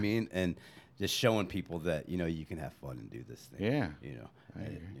 You know what Yeah. I mean? And just showing people that you can have fun and do this thing. Yeah. Yeah.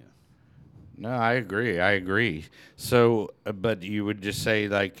 No, I agree. So, but you would just say,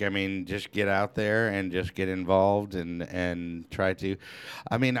 like, I mean, just get out there and just get involved and try to.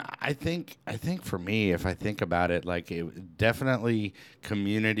 I mean, I think for me, if I think about it, like, definitely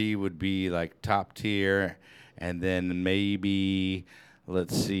community would be like top tier, and then maybe,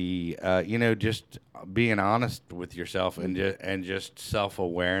 let's see, just being honest with yourself and just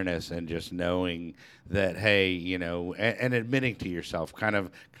self-awareness and just knowing that, hey, and admitting to yourself, kind of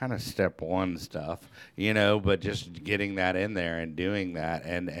step one stuff, but just getting that in there and doing that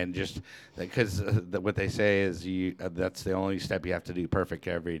and just because what they say is that's the only step you have to do perfect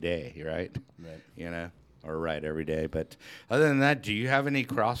every day, right? Right. Or right every day. But other than that, do you have any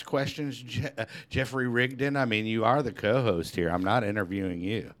cross questions, Jeffrey Rigdon? I mean, you are the co-host here. I'm not interviewing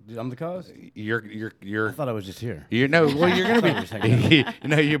you. Dude, I'm the cause? You're. I thought I was just here. You're gonna be.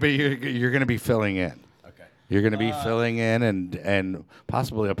 Okay. You're gonna be filling in. Okay. You're gonna be filling in and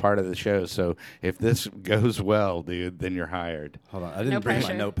possibly a part of the show. So if this goes well, dude, then you're hired. Hold on. I didn't bring my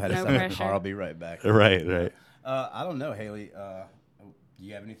pressure. notepad. No It's in the pressure. car. I'll be right back. Right. I don't know, Haley. Do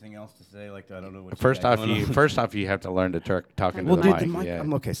you have anything else to say? Like, I don't know what. First got off, going on. first off, you have to learn to talk into Well, the dude, mic. the mic. Yeah.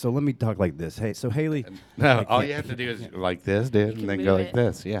 I'm okay. So let me talk like this. Hey, so Haley. No, I all can't- you have to do is like this, dude, and then move go it. like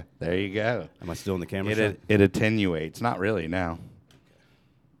this. Yeah, there you go. Am I still in the camera shot? It attenuates. Not really now.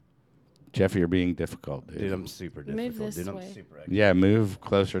 Jeff, you're being difficult, dude. Dude, I'm super Move difficult. this Dude, I'm way. super. Yeah, move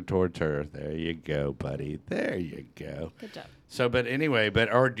closer towards her. There you go, buddy. There you go. Good job. So, but anyway,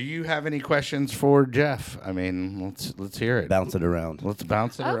 or do you have any questions for Jeff? I mean, let's hear it. Bounce it around. Let's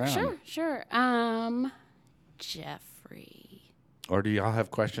bounce it Oh, around. sure. Jeffrey. Or do y'all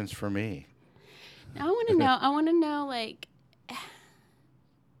have questions for me? I want to know. like,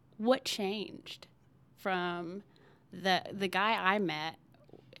 what changed from the guy I met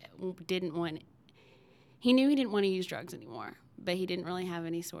didn't want. He knew he didn't want to use drugs anymore, but he didn't really have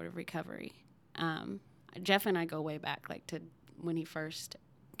any sort of recovery. Jeff and I go way back, like to when he first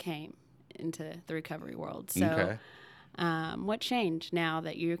came into the recovery world. So, Okay. what changed now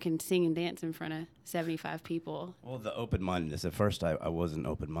that you can sing and dance in front of 75 people? Well, the open-mindedness. At first, I wasn't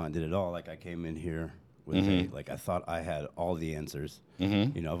open-minded at all. Like, I came in here with like, I thought I had all the answers.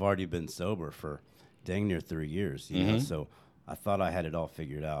 You know, I've already been sober for dang near 3 years, you know, so I thought I had it all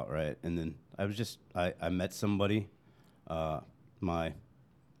figured out, right? And then I met somebody, my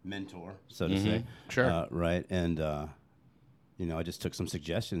mentor, so to say. Sure. Right, and, you know, I just took some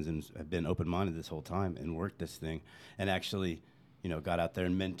suggestions and have been open-minded this whole time and worked this thing and actually, you know, got out there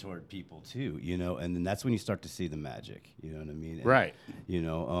and mentored people too, you know, and then that's when you start to see the magic, you know what I mean? And, Right. you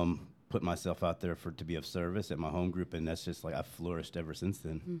know, put myself out there to be of service at my home group, and that's just like I've flourished ever since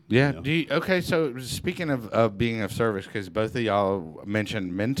then. Yeah. You know? Okay. So speaking of being of service, because both of y'all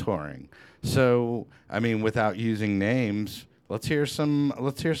mentioned mentoring. So I mean, without using names, let's hear some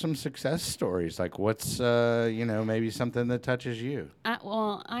success stories. Like what's you know, maybe something that touches you.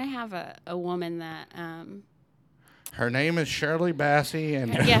 Well, I have a woman that. Her name is Shirley Bassey,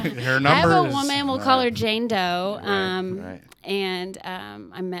 and Yeah. her I number have a is, woman, we'll call her Jane Doe. right. And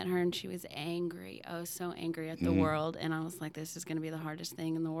I met her and she was angry, so angry at the world. And I was like, this is going to be the hardest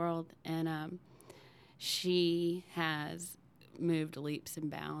thing in the world. And she has moved leaps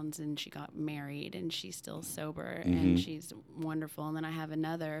and bounds, and she got married, and she's still sober, and she's wonderful. And then I have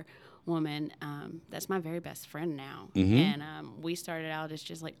another woman that's my very best friend now. And we started out as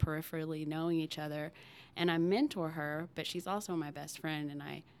just like peripherally knowing each other. And I mentor her, but she's also my best friend, and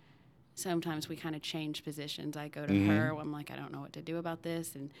sometimes we kind of change positions. I go to her, I'm like, I don't know what to do about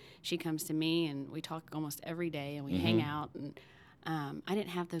this, and she comes to me, and we talk almost every day, and we hang out, and I didn't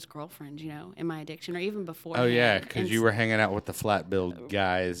have those girlfriends, you know, in my addiction, or even before. Oh yeah, because you were hanging out with the flat billed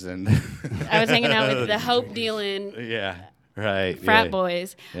guys, and I was hanging out with the hope dealing yeah, right, frat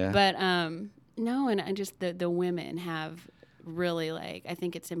boys. Yeah. But no, and I just the women have really, like, I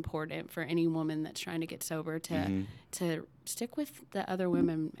think it's important for any woman that's trying to get sober to stick with the other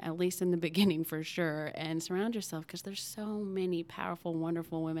women, at least in the beginning for sure, and surround yourself, because there's so many powerful,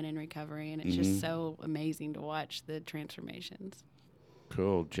 wonderful women in recovery, and it's just so amazing to watch the transformations.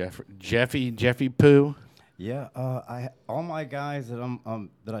 Cool, Jeffy Pooh. Yeah, all my guys that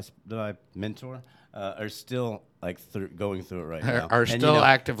I mentor are still like going through it right now. Are And, still you know,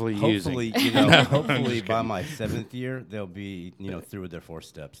 actively hopefully, using. you know, hopefully by my 7th year they'll be, you know, through with their 4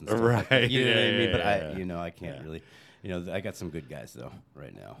 steps and stuff. Like that. Right, You know what I mean? But yeah. you know, I can't really. You know, I got some good guys though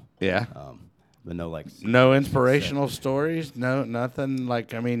right now. Yeah. But no, like No inspirational stories? No, nothing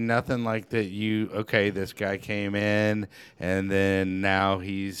like, I mean, nothing like that okay, this guy came in and then now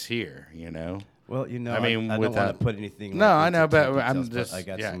he's here, you know? Well, you know, I mean, I don't with want that- to put anything. No, like, I into know, but details, I'm just- I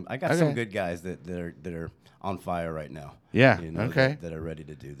got yeah. some. I got Okay. some good guys that are on fire right now. Yeah, You know, okay. That are ready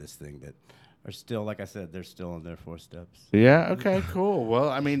to do this thing. That are still, like I said, they're still on their 4 steps. Yeah, okay, cool. Well,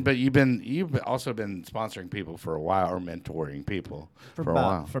 I mean, but you've also been sponsoring people for a while, or mentoring people for a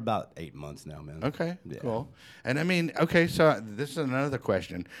while. For about 8 months now, man. Okay, Yeah. cool. And I mean, okay, so this is another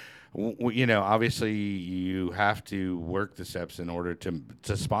question. You know, obviously you have to work the steps in order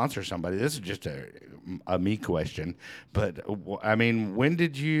to sponsor somebody. This is just a me question, but I mean, when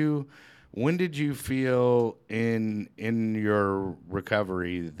did you feel in your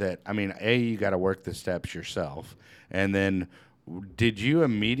recovery that, I mean, you got to work the steps yourself, and then did you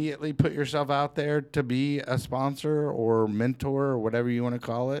immediately put yourself out there to be a sponsor or mentor or whatever you want to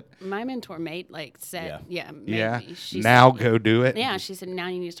call it? My mentor said, made Yeah. me. She Now said, go do it. Yeah, she said, now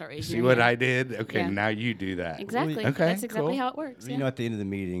you need to start raising See your what hand. I did? Okay, Yeah. now you do that. Exactly. Okay, That's exactly cool. how it works. You yeah. know, at the end of the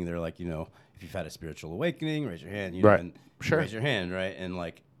meeting, they're like, you know, if you've had a spiritual awakening, raise your hand. You Right. Know, and Sure. Raise your hand, right? And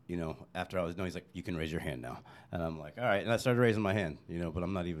like, you know, after I was done, he's like, you can raise your hand now. And I'm like, all right. And I started raising my hand, you know, but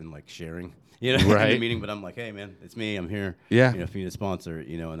I'm not even like sharing, you know, in Right. the meeting. But I'm like, hey, man, it's me. I'm here. Yeah. You know, if you need a sponsor,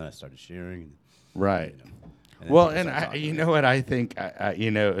 you know, and then I started sharing. And, Right. you know, then Well, people and started talking. you know what I think,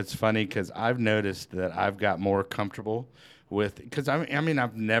 you know, it's funny because I've noticed that I've got more comfortable with, because I mean,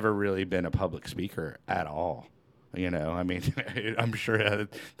 I've never really been a public speaker at all. You know, I mean, I'm sure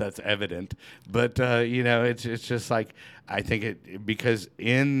that's evident, but you know, it's just like, I think because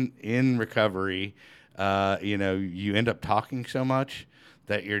in recovery, you know, you end up talking so much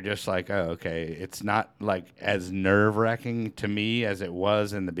that you're just like, oh, okay, it's not like as nerve wracking to me as it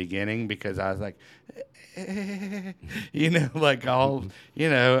was in the beginning, because I was like, like all,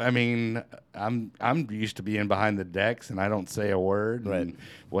 I mean, I'm used to being behind the decks and I don't say a word and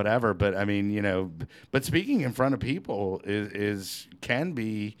whatever. But I mean, but speaking in front of people can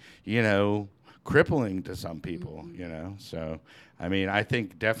be, crippling to some people, So, I mean, I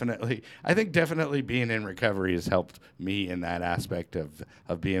think definitely being in recovery has helped me in that aspect of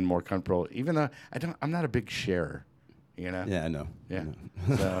being more comfortable, even though I'm not a big sharer. Yeah, I know. Yeah. I know.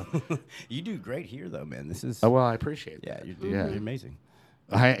 So You do great here, though, man. This is. oh, well, I appreciate Yeah, that. you're amazing.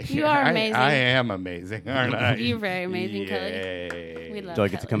 You are amazing. I am amazing, aren't I? You're very amazing, Kelly. Yay. We love Do I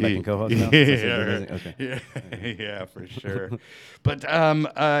get to come back and co-host Yeah, now? Since you're amazing? Okay. yeah, for sure. But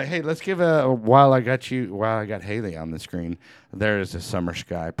hey, let's give while I got Haley on the screen, there is a Summer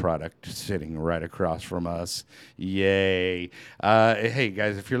Sky product sitting right across from us. Yay! Hey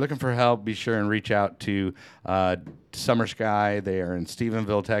guys, if you're looking for help, be sure and reach out to Summer Sky. They are in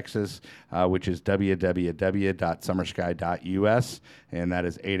Stephenville, Texas, which is www.summersky.us, and that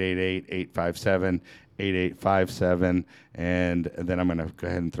is 888-857-8857. And then I'm going to go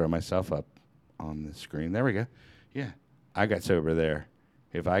ahead and throw myself up on the screen. There we go. Yeah, I got sober there.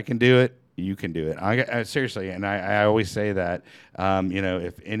 If I can do it, you can do it. Seriously, and I always say that,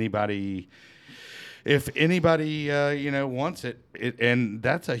 if anybody wants it, and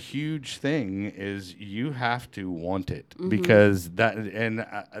that's a huge thing, is you have to want it, because that, and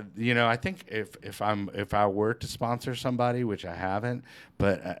I think if I were to sponsor somebody, which I haven't,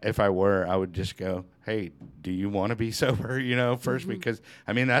 but if I were, I would just go, hey, do you want to be sober? First, because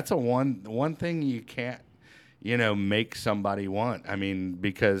I mean that's one thing you can't make somebody want. I mean,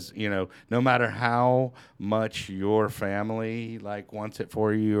 because, no matter how much your family wants it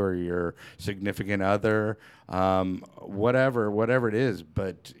for you, or your significant other, whatever it is.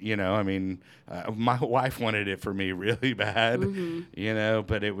 But, I mean, my wife wanted it for me really bad,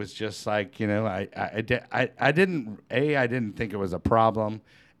 but it was just like, I didn't think it was a problem,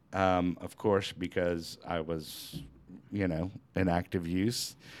 of course, because I was, in active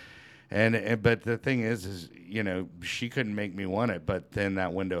use. But the thing is, she couldn't make me want it. But then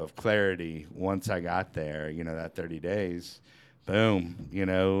that window of clarity, once I got there, that 30 days, boom,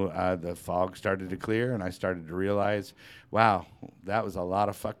 the fog started to clear, and I started to realize, wow, that was a lot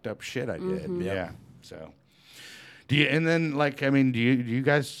of fucked up shit I did. Yeah. So, do you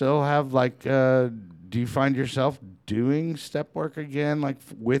guys still have do you find yourself doing step work again,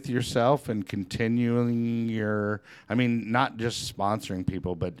 with yourself, and continuing not just sponsoring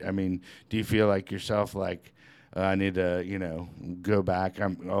people, but do you feel like yourself, I need to, go back.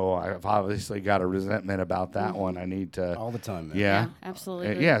 I've obviously got a resentment about that one. I need to. All the time, man. Yeah,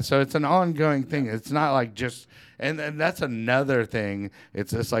 absolutely. Yeah, so it's an ongoing thing. It's not like just, and that's another thing.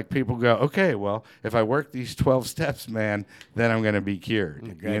 It's just like people go, okay, well, if I work these 12 steps, man, then I'm going to be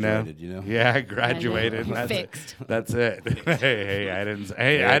cured. Graduated, Yeah, I graduated. Fixed. That's it. hey, I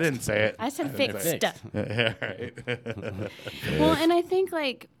didn't say it. I said fixed. Yeah, right. Well, and I think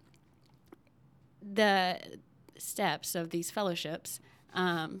the steps of these fellowships,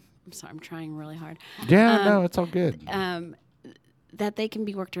 I'm sorry, I'm trying really hard. Yeah, no, it's all good. That they can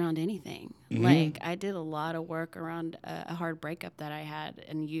be worked around anything. I did a lot of work around a hard breakup that I had,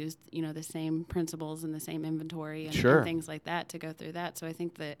 and used, the same principles and the same inventory and things like that to go through that. So I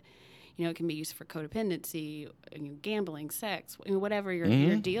think that, it can be used for codependency, gambling, sex, whatever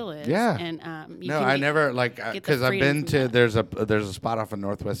your deal is. Yeah. And I never because I've been to there's a spot off of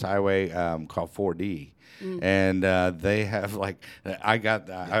Northwest Highway called 4D. And they have I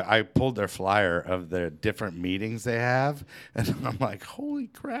pulled their flyer of the different meetings they have, and I'm like, holy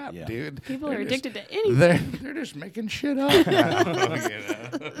crap, dude! People are addicted to anything. They're just making shit up now.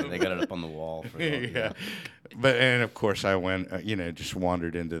 They got it up on the wall. Yeah. But and of course I went, just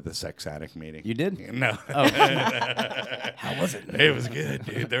wandered into the sex addict meeting. You did? No. Oh. How was it? It was good,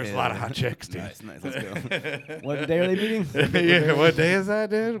 dude. There was a lot of hot chicks, dude. Nice. Let's go. What day are they meeting? Yeah, what day is that,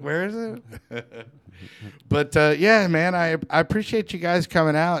 dude? Where is it? But yeah, man, I appreciate you guys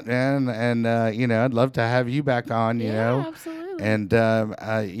coming out, and I'd love to have you back on. Absolutely. And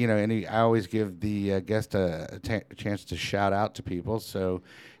I always give the guest a chance to shout out to people. So,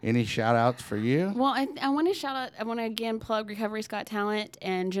 any shout outs for you? Well, I want to shout out. I want to again plug Recovery's Got Talent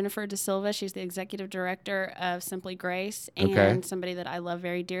and Jennifer Da Silva. She's the executive director of Simply Grace, and somebody that I love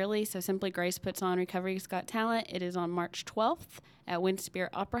very dearly. So Simply Grace puts on Recovery's Got Talent. It is on March 12th at Winspear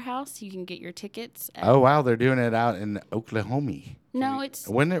Opera House. You can get your tickets. Oh wow, they're doing it out in Oklahoma. No, it's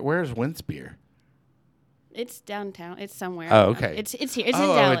where's Winspear? It's downtown. It's somewhere. Oh, okay. It's here. It's in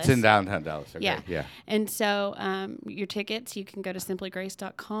Oh, Dallas. it's in downtown Dallas. Okay. Yeah. And so your tickets, you can go to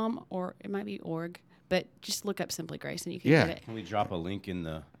simplygrace.com or it might be org, but just look up Simply Grace and you can Yeah. get it. Can we drop a link in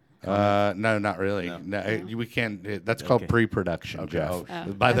the? No, not really. No, we can't. That's called pre-production, Okay. Jeff.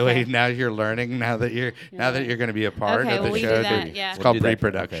 Oh, By the way, okay. now you're learning. Now that you're going to be a part Okay, of well, the we show, do that, dude, yeah. it's We'll called do that.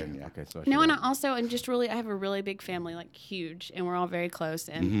 pre-production. Okay. Yeah. Okay. So I No, should- and I have a really big family, like huge, and we're all very close,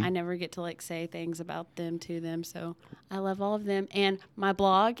 and I never get to like say things about them to them, so I love all of them. And my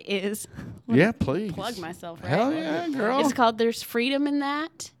blog is Yeah, please. plug myself, right? Hell yeah, girl. It's called There's Freedom in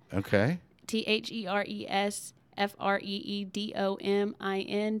That. Okay.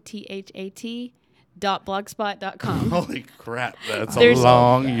 ThereSfreedominthat.blogspot.com. Holy crap, that's a There's-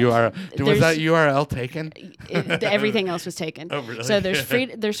 long URL. Was that there's- URL taken? Everything else was taken. Oh, really? So there's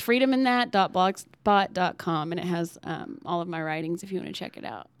freedominThat.blogspot.com, and it has all of my writings if you want to check it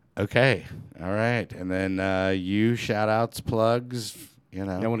out. Okay. All right. And then you shout outs, plugs, you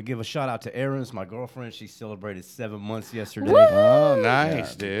know. I want to give a shout out to Erin, my girlfriend. She celebrated 7 months yesterday. Oh,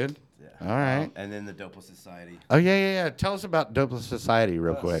 nice, Yeah. dude. Yeah. All right. And then the Dopeless Society. Oh, yeah. Tell us about Dopeless Society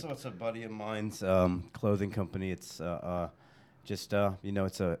real quick. So it's a buddy of mine's clothing company. It's just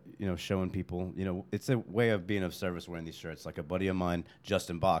it's a showing people, it's a way of being of service wearing these shirts. Like a buddy of mine,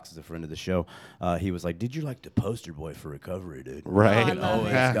 Justin Box, is a friend of the show. He was like, "Did you like the poster boy for recovery, dude?" Right. Oh, I love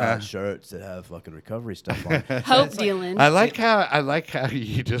Always it. got shirts that have fucking recovery stuff on. Hope dealing. I like how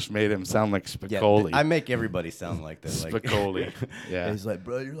you just made him sound like Spicoli. I make everybody sound like that. Like, Spicoli. Yeah. He's like,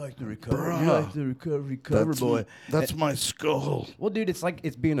 "Bro, you're like the recovery, you're like the recovery cover boy." That's my skull. Well, dude, it's like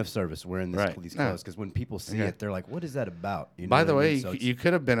it's being of service wearing Right. these No. clothes because when people see Okay. it, they're like, "What is that about?" You know By what the I way, mean? So it's- you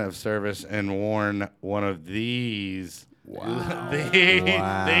could have been of service and worn one of these. Wow. these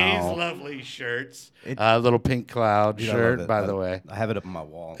Wow. lovely shirts. It- Little pink cloud Dude, I love shirt, it. by the way. I have it up on my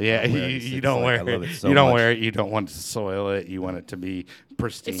wall. Yeah, I wear it. you It's don't like, wear I love it. it so You don't much. wear it. You don't want to soil it. You want it to be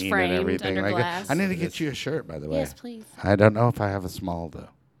pristine framed and everything under like glass. that. I need to It get is. you a shirt, by the way. Yes, please. I don't know if I have a small though.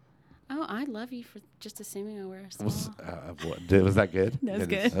 Oh, I love you for just assuming I wear a small. Was that good? That's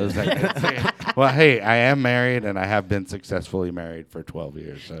Goodness. good. Was that good? Well, hey, I am married and I have been successfully married for 12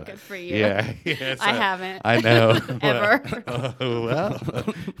 years. So. Good for you. Yeah, I haven't. I know. Ever. Oh, well,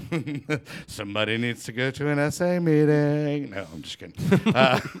 somebody needs to go to an SA meeting. No, I'm just kidding.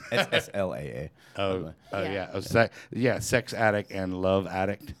 It's SLAA. Oh, Yeah. yeah. Sex addict and love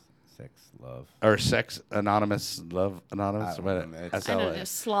addict. Sex, love. Or sex anonymous, love anonymous. I don't What? know, man. It's- I don't SLA. know.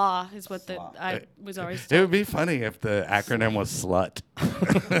 SLAW is what Slaw. I was always It told. would be funny if the acronym was slut.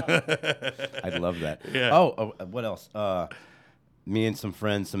 I'd love that. Yeah. Oh, what else? Me and some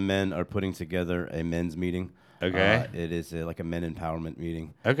friends, some men, are putting together a men's meeting. Okay. It is like a men empowerment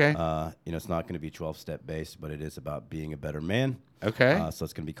meeting. Okay. It's not going to be 12-step based, but it is about being a better man. Okay. So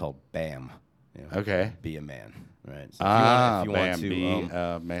it's going to be called BAM. Okay. Be a man. Right. So Ah, if you bam, want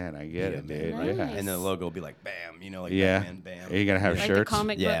to, man, I get be it, a dude. man, Yeah. Nice. and then the logo will be like BAM. Like Yeah. Batman, BAM. Are you gonna have like the shirts?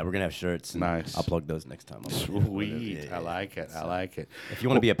 comic Yeah, book. we're gonna have shirts. And Nice. I'll plug those next time. Sweet. Yeah, I like it. I So, like it. If you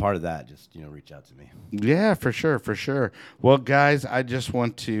want to be a part of that, just reach out to me. Yeah, for sure, for sure. Well, guys, I just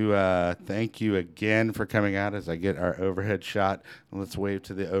want to thank you again for coming out as I get our overhead shot. Let's wave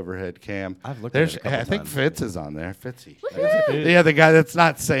to the overhead cam. I've looked at it a couple I think times. Fitz is on there. Fitzy. Woohoo! Yeah, the guy that's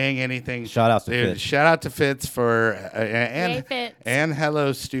not saying anything. Shout out to Dude, Fitz. shout out to Fitz for Yay, Fitz. and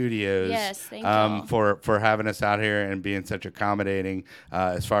Hello Studios. Yes, thank y'all. for having us out here and being such accommodating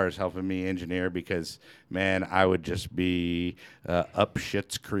as far as helping me engineer because man, I would just be up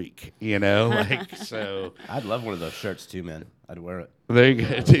Schitt's Creek, like so. I'd love one of those shirts too, man. I'd wear it. There you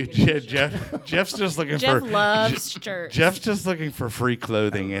go, dude. Jeff's just looking Jeff for loves shirts. Jeff's just looking for free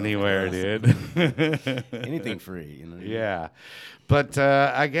clothing anywhere, dude. Anything free, Yeah. But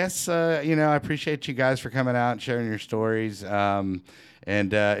I guess, I appreciate you guys for coming out and sharing your stories. And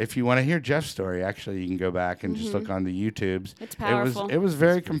if you want to hear Jeff's story, actually, you can go back and just look on the YouTubes. It's powerful. It was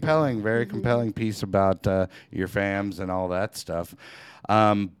very compelling, very compelling piece about your fams and all that stuff.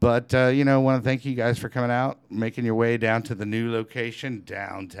 But want to thank you guys for coming out, making your way down to the new location,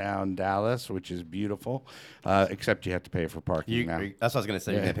 downtown Dallas, which is beautiful. Except you have to pay for parking now. That's what I was gonna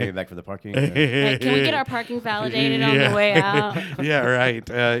say. You're gonna pay me back for the parking. Hey, can we get our parking validated on the way out? Yeah, right.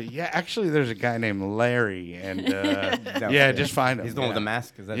 Actually, there's a guy named Larry, and just find him. He's the one with the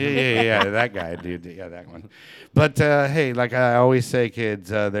mask. Is that him? Yeah, that guy, dude. Yeah, that one. But hey, like I always say, kids,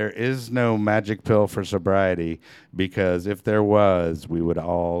 there is no magic pill for sobriety because if there was, we would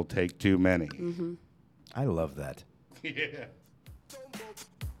all take too many. I love that. Yeah.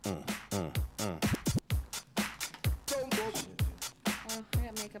 Oh, I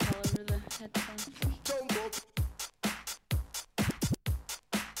got makeup all over the headphones.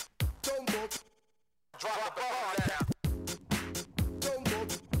 Drop the bomb now.